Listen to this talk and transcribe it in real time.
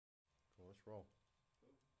Let's roll.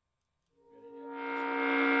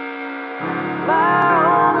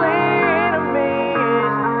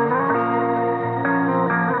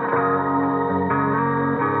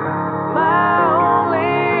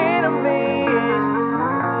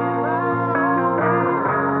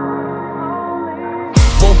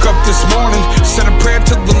 Woke up this morning, said a prayer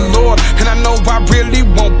to the Lord, and I know I really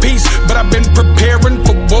want peace, but I've been preparing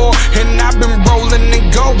for war, and I've been rolling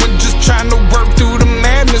and going, just trying to work through the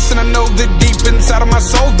madness. And I know that deep inside of my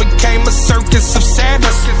soul became a circus of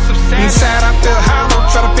sadness. Inside I feel hollow,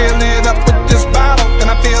 try to fill it up with this bottle, and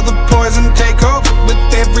I feel the poison take over with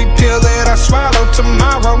every pill that I swallow.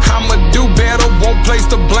 Tomorrow I'ma do better, won't place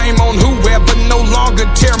the blame on whoever, no longer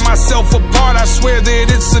tear myself apart. I swear that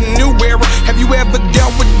it's a new era. Have you ever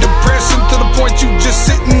dealt with depression to the point you just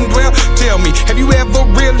sit and dwell? Tell me, have you ever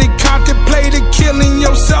really contemplated killing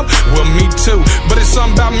yourself? Well, me too, but it's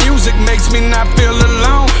something about music makes me not feel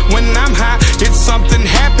alone. When I'm high, it's something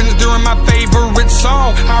happens during my favorite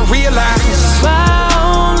song. I realize my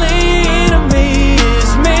only enemy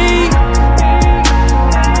is me.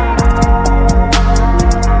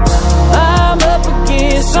 I'm up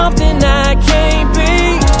against something I can't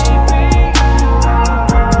beat.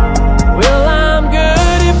 Well, I'm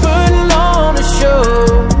good at putting on a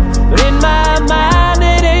show, but in my mind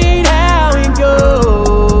it ain't how it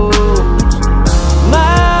goes.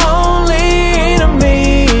 My only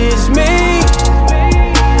enemy is me.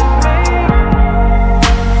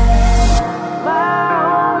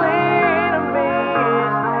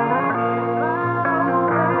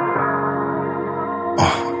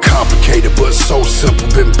 Complicated but so simple,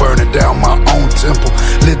 been burning down my own temple.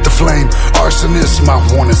 Lit the flame, arsonist, my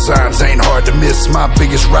warning signs ain't hard to miss. My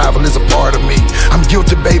biggest rival is a part of me. I'm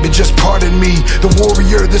guilty, baby, just pardon me. The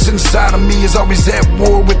warrior that's inside of me is always at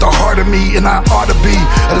war with the heart of me, and I ought to be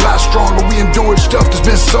a lot stronger. We endured stuff that's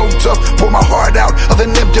been so tough. Pour my heart out of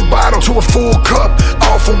an empty bottle to a full cup.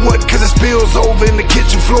 All for what? Cause it spills over in the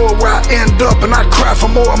kitchen floor where I end up, and I cry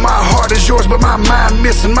for more. My heart is yours, but my mind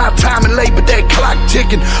missing. My timing late, but that clock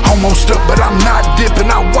ticking. Almost up, but I'm not dipping.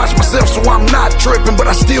 I watch myself so I'm not tripping, but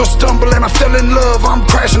I still stumble and I fell in love. I'm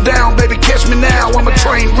crashing down, baby, catch me now. I'm a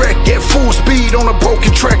train wreck at full speed on a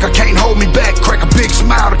broken track. I can't hold me back. Crack a big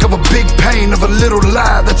smile to cover big pain of a little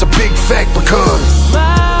lie that's a big fact, because